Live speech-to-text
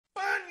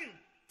Bunyan,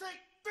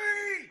 take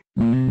three!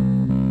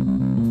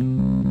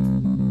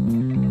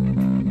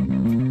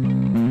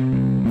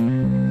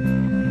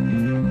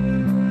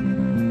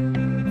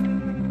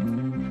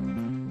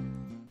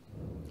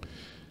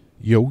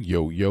 Yo,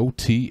 yo, yo,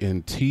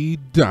 TNT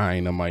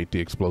Dynamite, the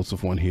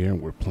explosive one here,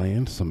 and we're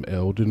playing some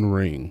Elden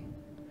Ring.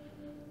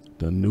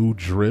 The new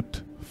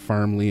dripped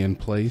firmly in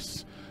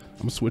place.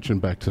 I'm switching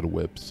back to the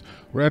whips.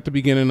 We're at the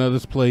beginning of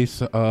this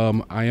place.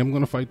 I am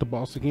going to fight the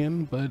boss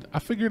again, but I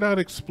figured I'd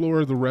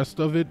explore the rest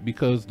of it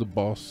because the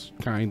boss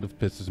kind of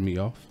pisses me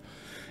off.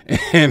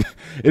 And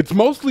it's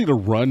mostly the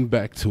run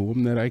back to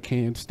him that I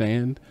can't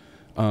stand.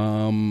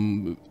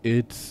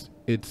 It's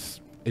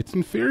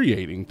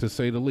infuriating, to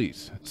say the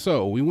least.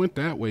 So we went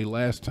that way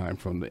last time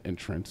from the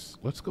entrance.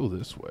 Let's go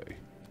this way.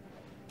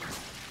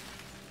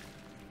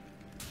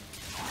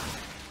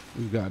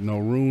 We've got no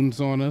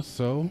runes on us,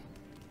 so...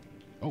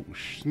 Oh,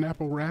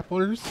 snapple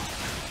rapplers.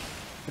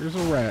 There's a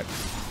rat.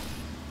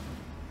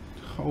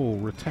 Oh,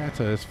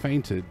 Ratata has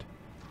fainted.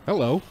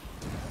 Hello.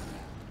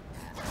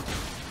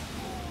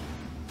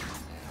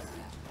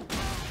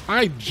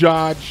 I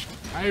dodged.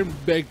 I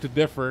beg to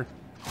differ.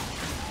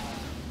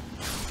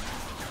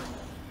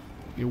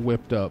 You're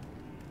whipped up.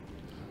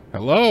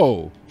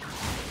 Hello.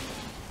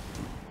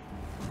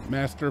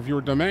 Master of your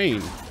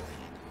domain.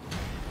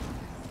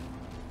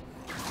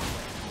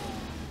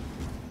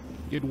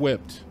 Get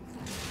whipped.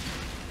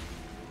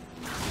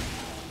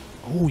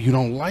 Oh, you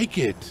don't like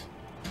it.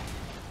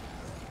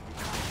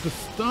 The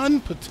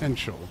stun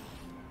potential.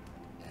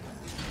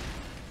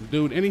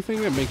 Dude,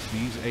 anything that makes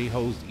these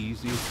a-holes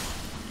easy,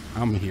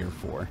 I'm here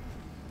for.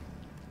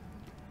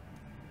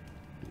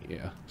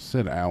 Yeah,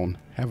 sit down.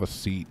 Have a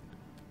seat.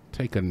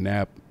 Take a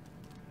nap.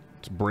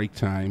 It's break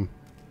time.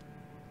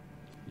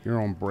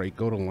 You're on break.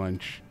 Go to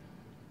lunch.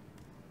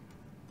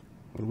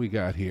 What do we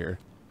got here?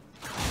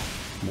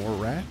 More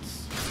rats?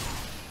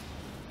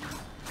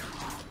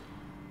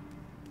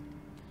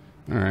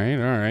 All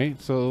right.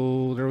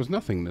 So there was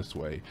nothing this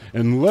way.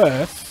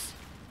 Unless...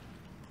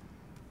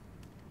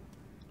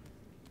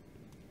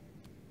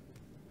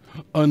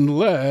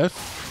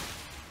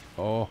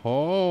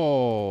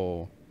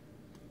 Oh,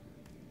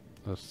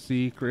 a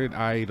secret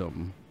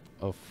item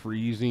of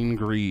freezing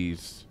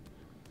grease.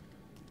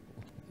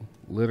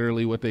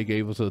 Literally what they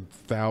gave us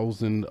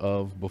 1,000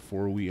 of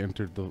before we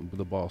entered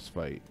the boss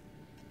fight.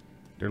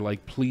 They're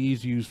like,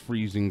 please use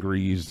freezing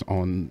grease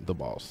on the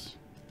boss.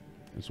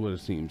 That's what it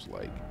seems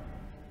like.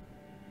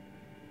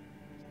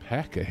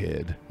 Pack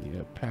ahead.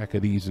 Yeah, pack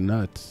of these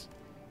nuts.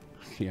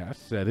 Yeah, I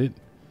said it.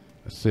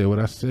 I said what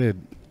I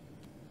said.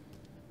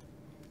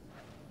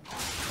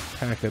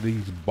 Pack of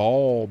these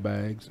ball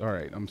bags. All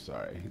right, I'm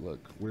sorry. Look,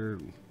 we're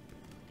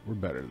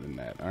better than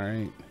that. All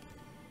right.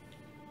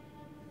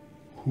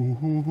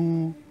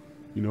 You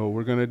know what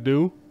we're gonna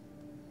do?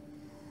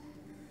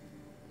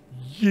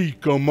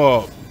 Yeek 'em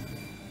up.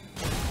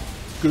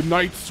 Good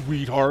night,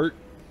 sweetheart.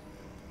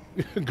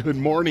 Good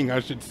morning,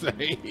 I should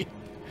say.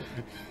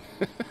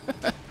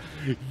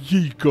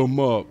 Yeek 'em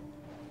up.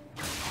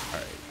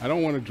 Alright, I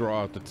don't want to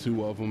draw out the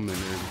two of them, and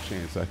there's a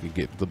chance I could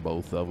get the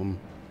both of them.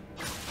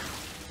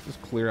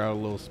 Just clear out a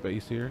little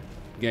space here.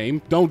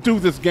 Game. Don't do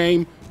this,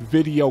 game.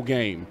 Video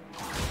game.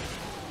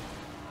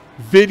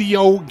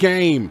 Video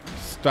game.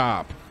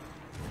 Stop.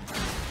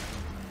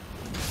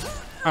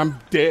 I'm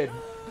dead.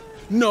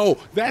 No,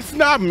 that's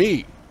not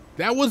me.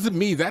 That wasn't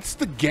me. That's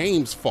the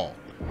game's fault.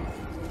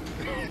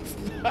 It's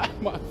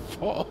not my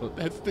fault.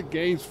 That's the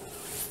game's.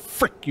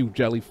 Frick you,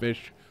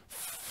 Jellyfish.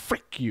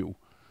 Frick you.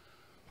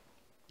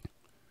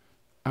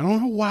 I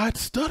don't know why it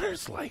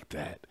stutters like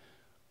that.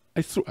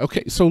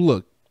 Okay, so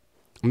look,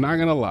 I'm not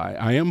gonna lie.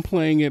 I am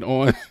playing it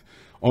on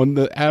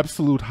the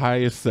absolute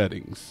highest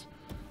settings.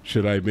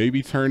 Should I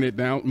maybe turn it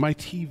down? My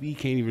TV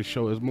can't even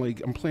show it.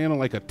 I'm playing on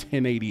like a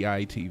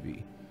 1080i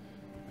TV.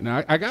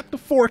 Now I got the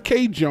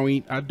 4K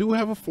joint. I do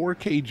have a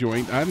 4K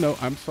joint. I know.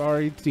 I'm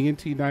sorry,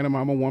 TNT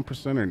Dynamite. I'm a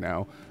 1%er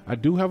now. I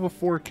do have a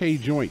 4K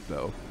joint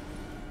though.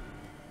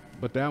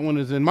 But that one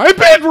is in my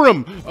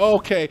bedroom.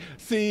 Okay,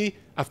 see,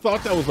 I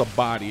thought that was a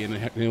body, and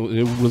it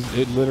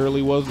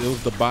literally was. It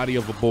was the body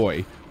of a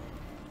boy.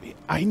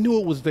 I knew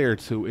it was there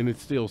too, and it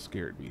still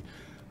scared me.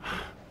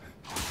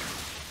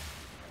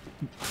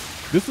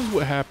 This is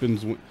what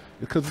happens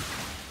because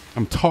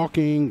I'm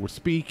talking, we're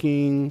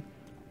speaking,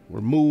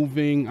 we're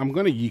moving. I'm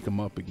gonna yeek them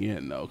up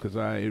again though, because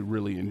I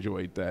really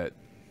enjoyed that.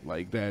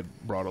 Like that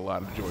brought a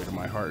lot of joy to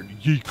my heart.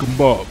 Yeek them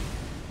up.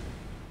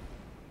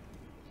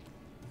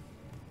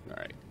 All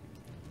right.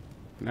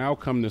 Now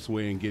come this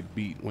way and get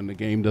beat when the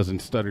game doesn't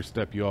stutter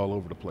step you all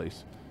over the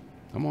place.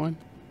 Come on.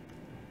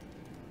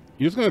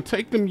 You just gonna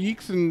take them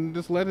yeeks and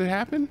just let it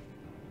happen?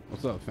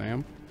 What's up,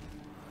 fam?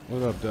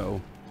 What up,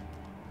 though?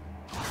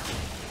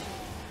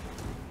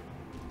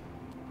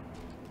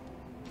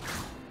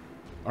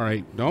 All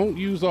right, don't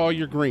use all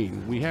your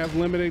green. We have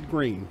limited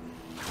green.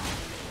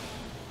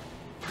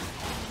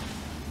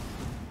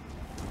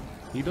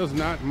 He does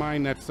not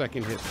mind that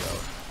second hit,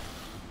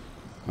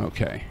 though.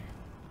 Okay.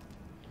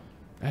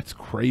 That's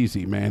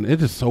crazy, man.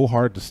 It is so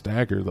hard to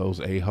stagger those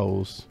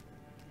a-holes.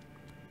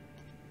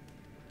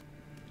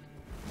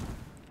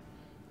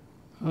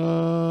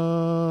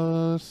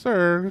 Sir,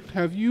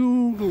 have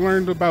you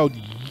learned about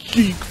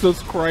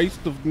Jesus Christ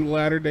of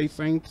Latter-day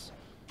Saints?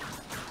 I'd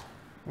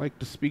like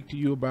to speak to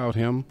you about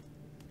him.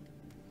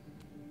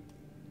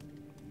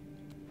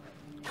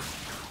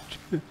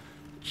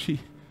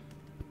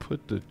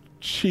 Put the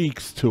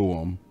cheeks to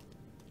him.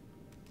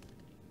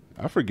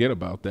 I forget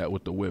about that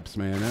with the whips,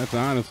 man. That's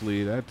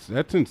honestly,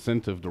 that's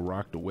incentive to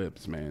rock the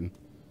whips, man.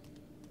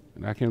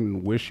 And I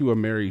can wish you a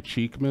Merry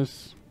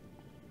Cheekmas.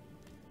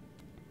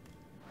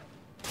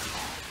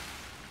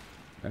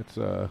 That's,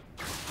 you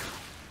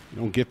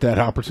don't get that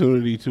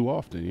opportunity too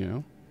often, you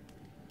know?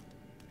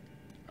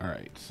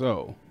 Alright,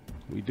 so,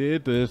 we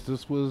did this.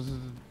 This was,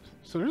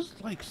 so there's,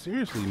 like,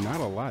 seriously not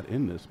a lot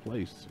in this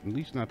place. At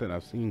least not that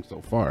I've seen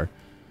so far.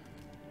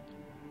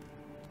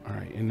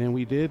 Alright, and then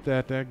we did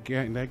that. That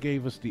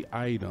gave us the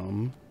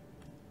item.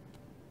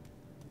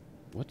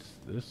 What's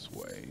this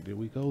way? Did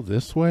we go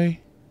this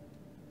way?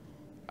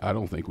 I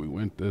don't think we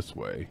went this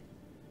way.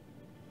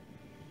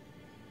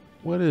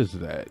 What is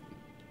that?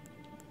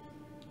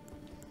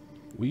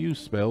 We use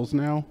spells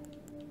now?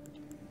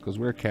 Because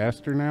we're a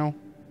caster now?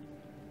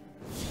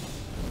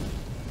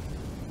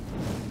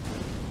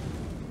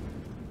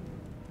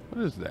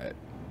 What is that?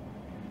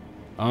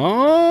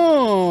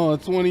 Oh,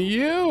 it's one of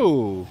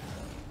you.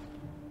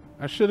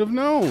 I should have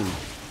known.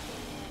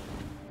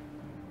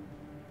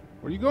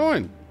 Where you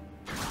going?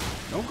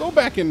 Don't go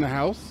back in the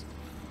house.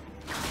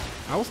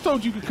 I was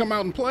told you could come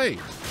out and play.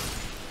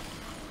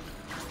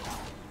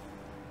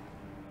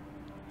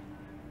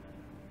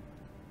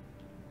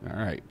 All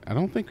right. I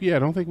don't think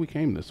we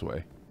came this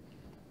way.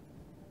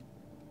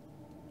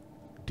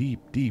 Deep,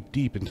 deep,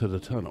 deep into the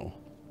tunnel.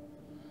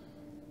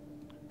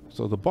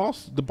 So the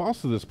boss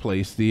of this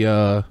place,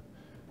 the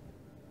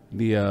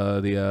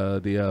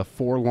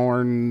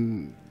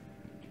Forlorn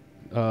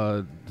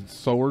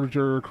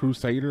Soldier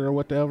Crusader or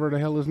whatever the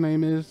hell his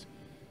name is.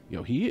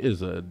 Yo,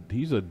 he's a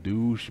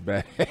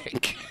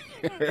douchebag.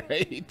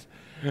 Right?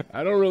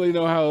 I don't really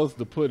know how else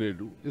to put it.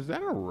 Is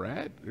that a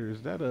rat or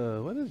is that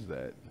a, what is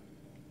that?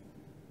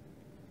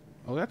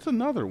 Oh, that's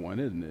another one,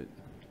 isn't it?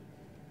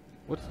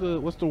 What's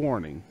the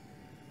warning?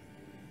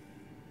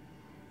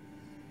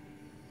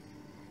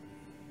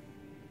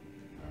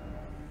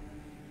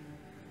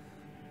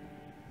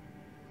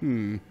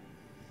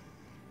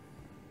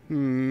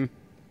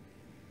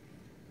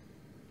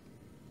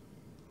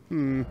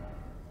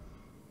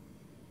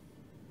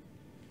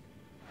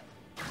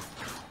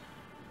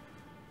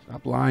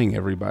 Stop lying,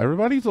 everybody.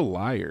 Everybody's a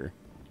liar.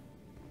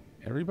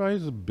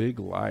 Everybody's a big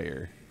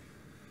liar.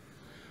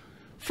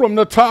 From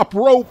the top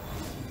rope.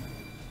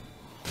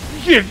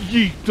 Get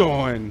yeeked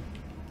on.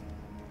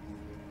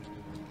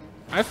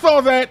 I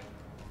saw that.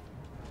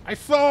 I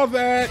saw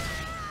that.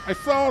 I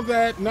saw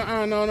that.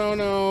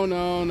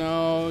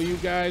 No. You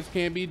guys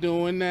can't be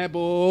doing that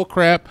bull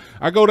crap.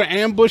 I go to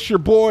ambush your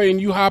boy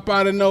and you hop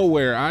out of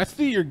nowhere. I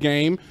see your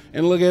game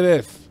and look at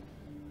this.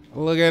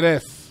 Look at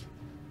this.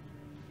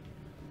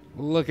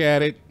 Look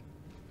at it.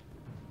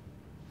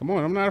 Come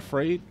on, I'm not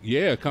afraid.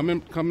 Yeah, come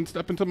and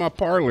step into my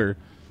parlor.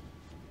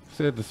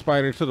 Said the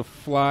spider to the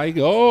fly.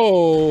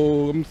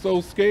 Oh, I'm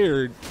so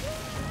scared.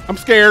 I'm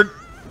scared.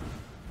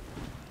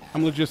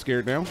 I'm legit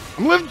scared now.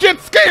 I'm legit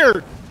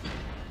scared.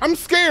 I'm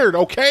scared,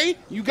 okay?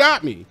 You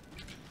got me.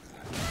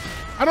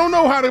 I don't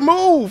know how to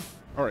move.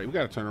 All right, we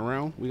gotta turn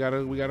around. We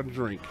gotta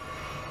drink.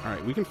 All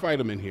right, we can fight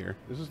him in here.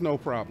 This is no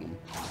problem.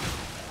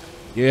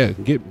 Yeah,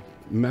 get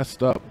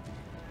messed up.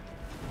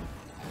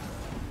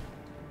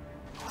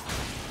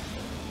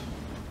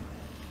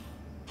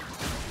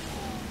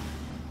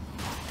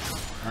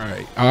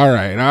 All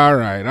right,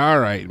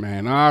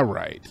 man. All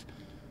right.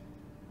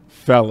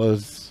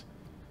 Fellas,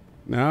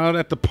 now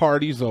that the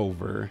party's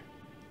over.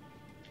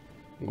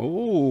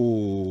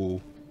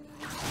 Oh.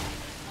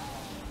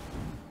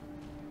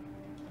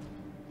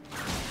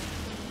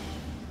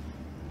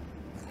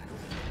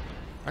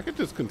 I could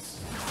just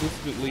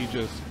consistently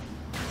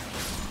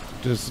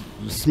just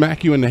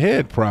smack you in the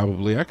head,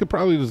 probably. I could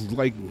probably just,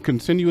 like,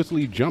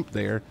 continuously jump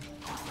there.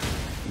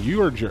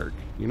 You're a jerk.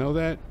 You know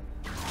that?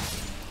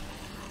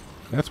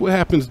 That's what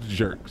happens to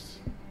jerks.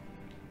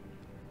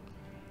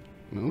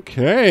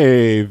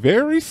 Okay,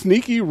 very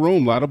sneaky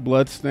room. A lot of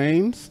blood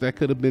stains. That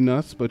could have been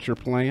us, but you're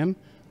playing.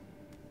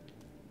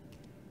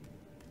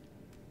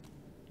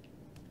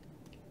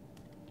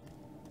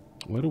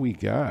 What do we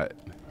got?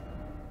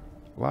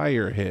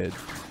 Liar head.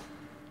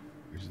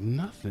 There's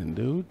nothing,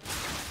 dude.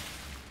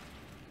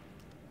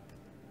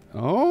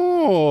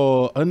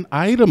 Oh, an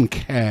item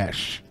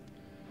cache.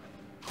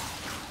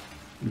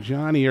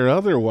 Johnny or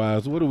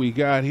otherwise, what do we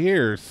got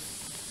here?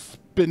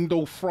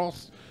 Spindle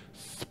Frost,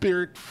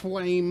 Spirit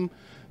Flame,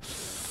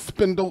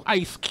 Spindle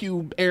Ice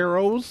Cube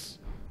arrows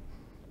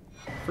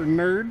for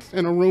nerds,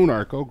 and a rune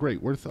arc. Oh,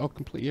 great. We're all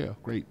complete. Yeah,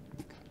 great.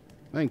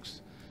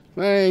 Thanks.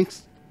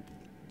 Thanks.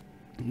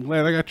 I'm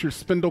glad I got your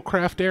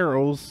Spindlecraft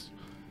arrows.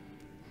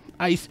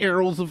 Ice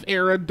arrows of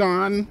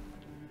Eridon,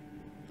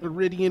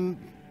 Iridian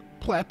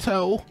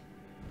Plateau.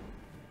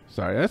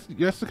 Sorry,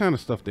 that's the kind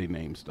of stuff they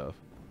name stuff.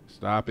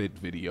 Stop it,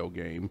 video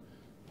game.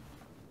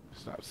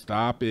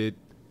 Stop it.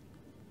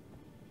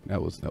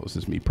 That was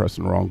just me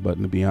pressing the wrong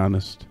button, to be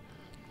honest.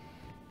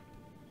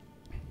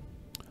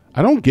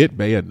 I don't get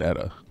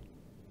Bayonetta.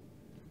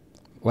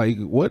 Like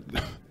what?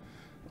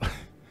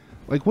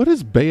 Like what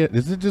is Bayonetta?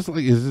 Is it just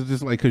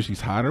like because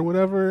she's hot or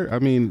whatever? I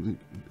mean,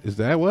 is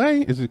that why?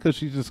 Is it because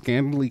she's just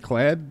scantily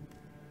clad?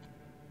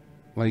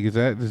 Like is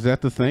that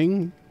the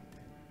thing?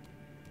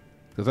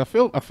 Because I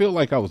feel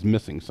like I was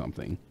missing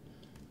something.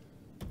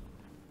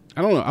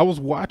 I don't know. I was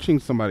watching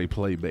somebody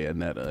play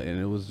Bayonetta, and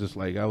it was just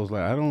like I was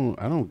like, I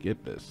don't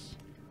get this.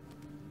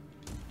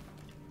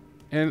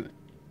 And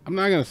I'm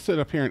not gonna sit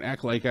up here and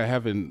act like I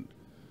haven't,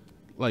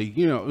 like,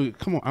 you know,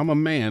 come on. I'm a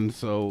man,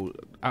 so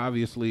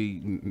obviously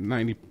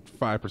 95%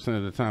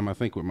 of the time I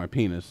think with my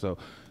penis. So,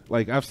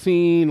 like, I've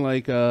seen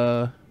like,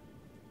 okay,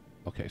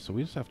 so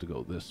we just have to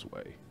go this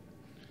way.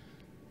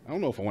 I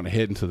don't know if I want to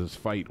head into this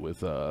fight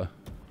with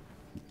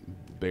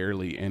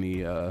barely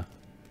any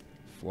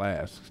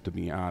flasks, to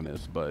be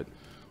honest, but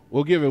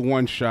we'll give it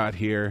one shot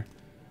here.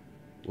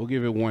 We'll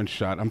give it one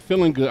shot. I'm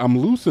feeling good. I'm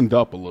loosened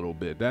up a little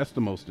bit. That's the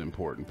most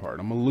important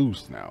part. I'm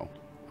loose now.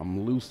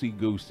 I'm loosey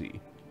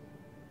goosey.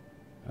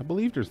 I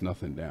believe there's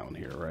nothing down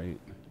here, right?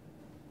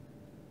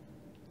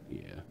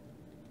 Yeah.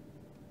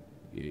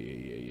 Yeah.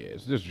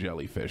 It's just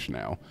jellyfish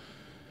now.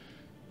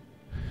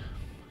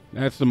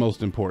 That's the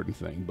most important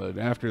thing. But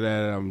after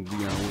that, you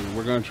know,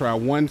 we're gonna try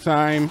one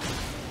time.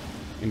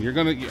 And you're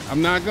gonna,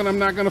 I'm not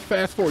gonna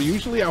fast forward.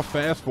 Usually I'll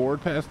fast forward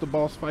past the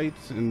boss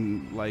fights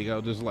and like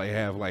I'll just like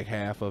have like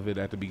half of it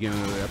at the beginning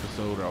of the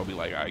episode, or I'll be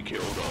like, I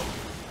killed him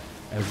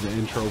as the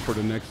intro for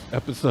the next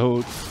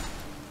episode.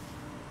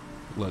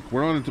 Look,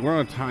 we're on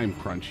a time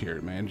crunch here,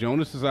 man.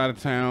 Jonas is out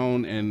of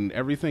town and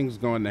everything's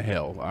going to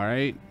hell. All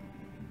right,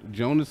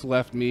 Jonas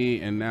left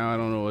me and now I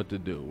don't know what to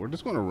do. We're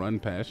just gonna run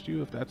past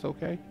you if that's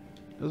okay.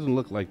 Doesn't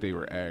look like they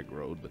were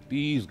aggroed, but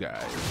these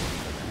guys, on the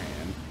other hand.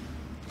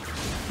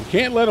 You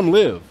can't let him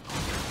live.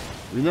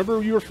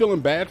 Remember you were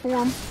feeling bad for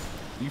him?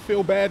 Do you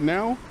feel bad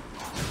now?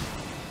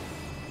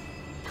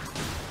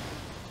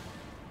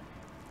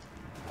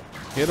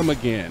 Hit him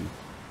again.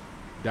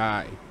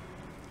 Die.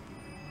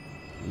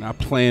 I'm not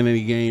playing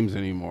any games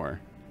anymore.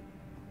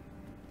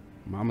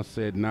 Mama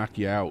said knock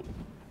you out.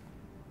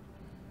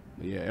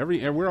 But yeah,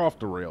 we're off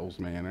the rails,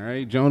 man, all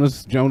right?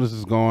 Jonas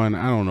is gone.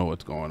 I don't know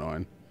what's going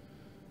on.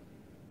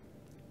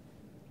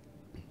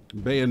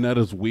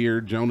 Bayonetta's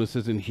weird. Jonas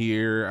isn't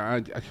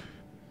here.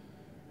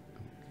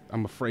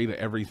 I'm afraid of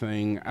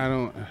everything. I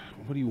don't.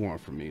 What do you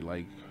want from me?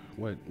 Like,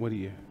 what do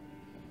you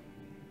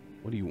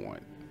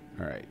want?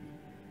 All right.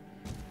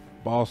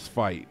 Boss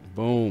fight.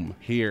 Boom.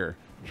 Here.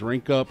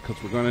 Drink up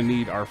because we're gonna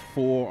need our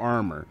full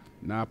armor.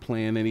 Not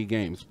playing any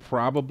games.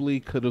 Probably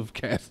could have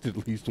cast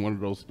at least one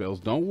of those spells.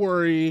 Don't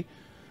worry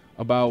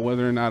about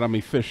whether or not I'm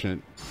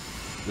efficient.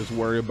 Just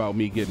worry about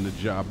me getting the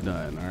job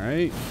done. All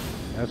right.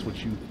 That's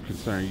what you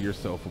concern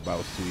yourself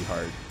about,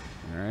 sweetheart.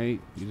 All right?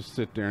 You just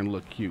sit there and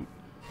look cute.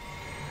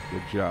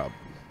 Good job.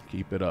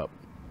 Keep it up.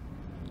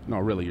 No,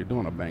 really, you're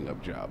doing a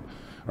bang-up job.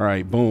 All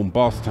right, boom.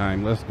 Boss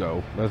time. Let's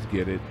go. Let's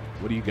get it.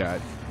 What do you got?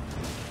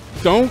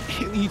 Don't.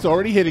 He's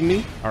already hitting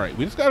me. All right,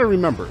 we just got to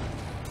remember.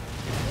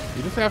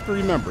 We just have to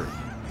remember.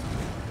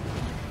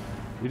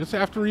 We just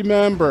have to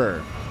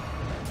remember.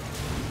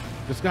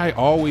 This guy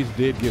always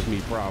did give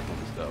me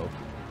problems, though.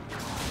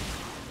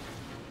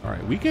 All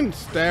right, we can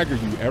stagger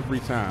you every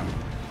time.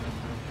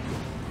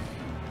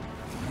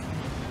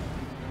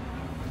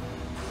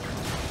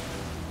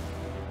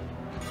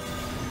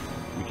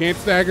 You can't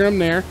stagger him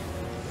there.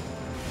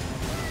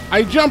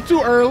 I jumped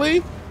too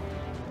early.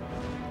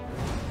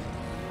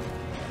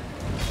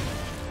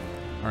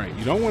 All right,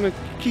 you don't want to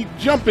keep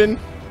jumping.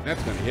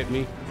 That's going to hit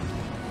me.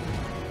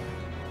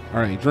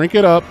 All right, drink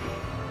it up.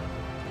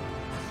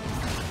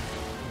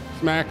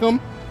 Smack him.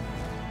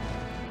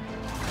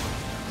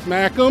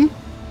 Smack him.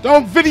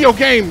 Don't video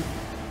game!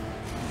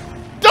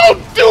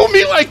 Don't do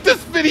me like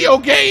this, video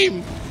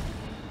game!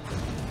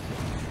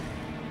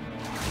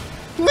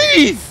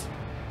 Please!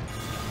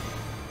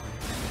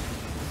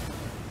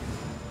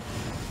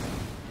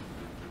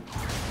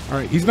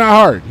 Alright, he's not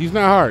hard. He's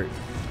not hard.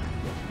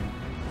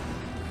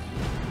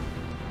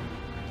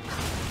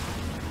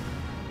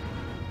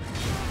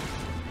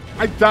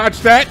 I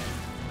dodged that.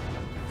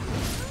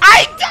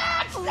 I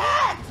dodged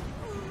that!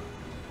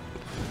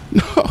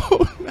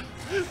 No.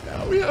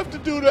 Now we have to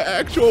do the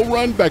actual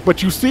run back,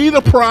 but you see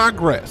the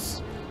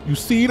progress. You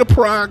see the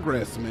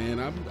progress, man.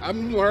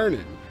 I'm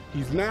learning.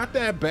 He's not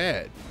that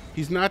bad.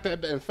 He's not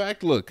that bad. In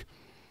fact, look,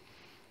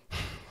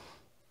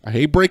 I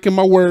hate breaking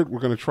my word. We're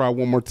gonna try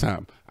one more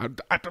time. I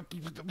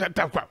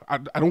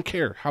don't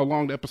care how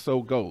long the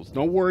episode goes.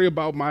 Don't worry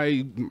about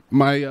my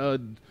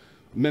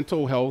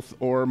mental health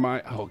or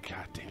my, oh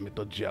god damn it,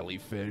 the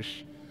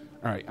jellyfish.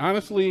 All right,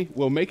 honestly,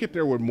 we'll make it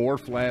there with more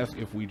flask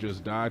if we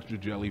just dodge the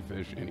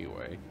jellyfish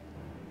anyway.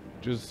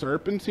 Just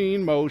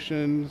serpentine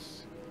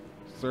motions.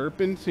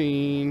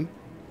 Serpentine.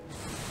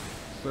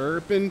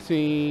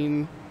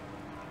 Serpentine.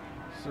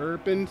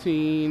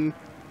 Serpentine.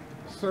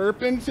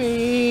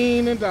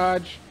 Serpentine. And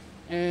dodge.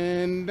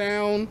 And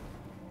down.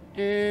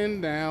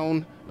 And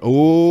down.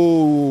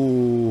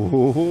 Oh,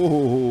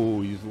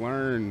 he's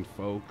learned,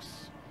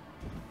 folks.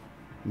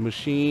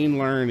 Machine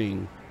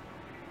learning.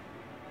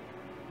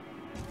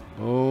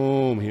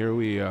 Boom, here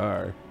we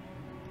are.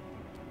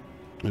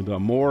 And the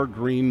more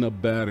green, the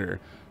better.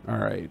 All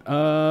right.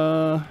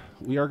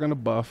 We are gonna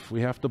buff.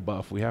 We have to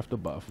buff. We have to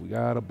buff. We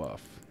gotta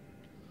buff.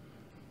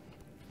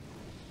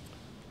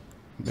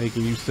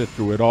 Making you sit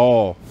through it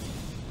all.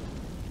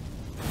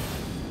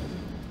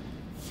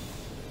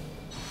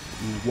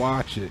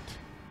 Watch it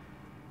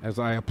as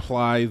I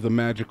apply the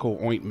magical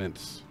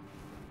ointments.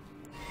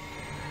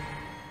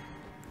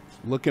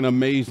 Look in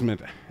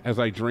amazement as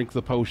I drink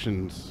the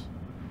potions.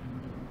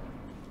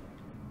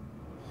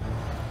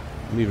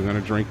 I'm even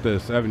gonna drink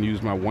this. I haven't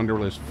used my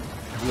Wonderless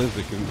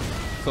Blizzic in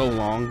so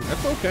long.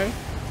 That's okay.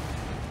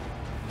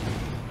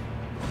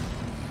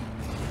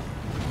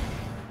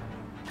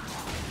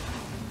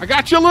 I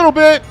got you a little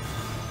bit.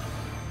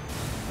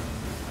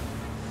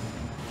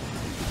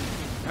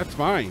 That's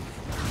fine.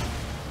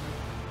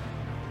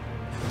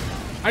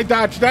 I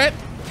dodged that.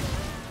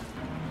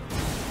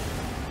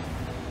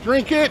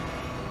 Drink it.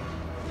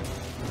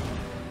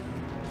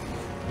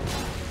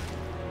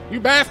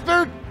 You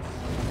bastard.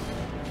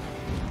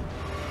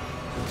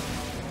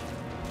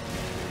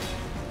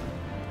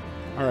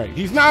 All right,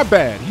 he's not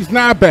bad. He's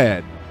not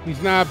bad.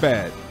 He's not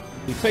bad.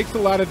 He takes a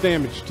lot of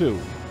damage too.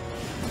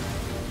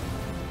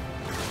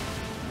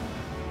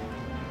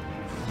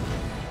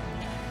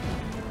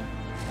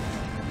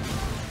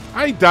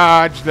 I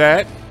dodged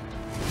that.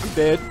 I'm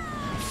dead.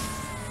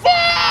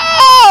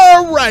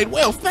 All right.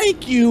 Well,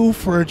 thank you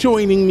for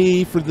joining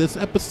me for this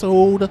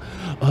episode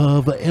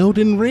of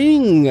Elden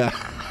Ring.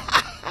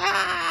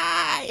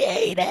 I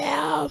hate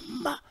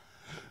him.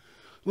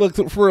 Look,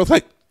 for real,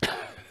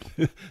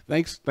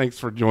 thanks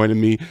for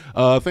joining me.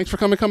 Thanks for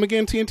coming. Come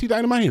again, TNT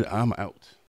Dinomight. I'm out.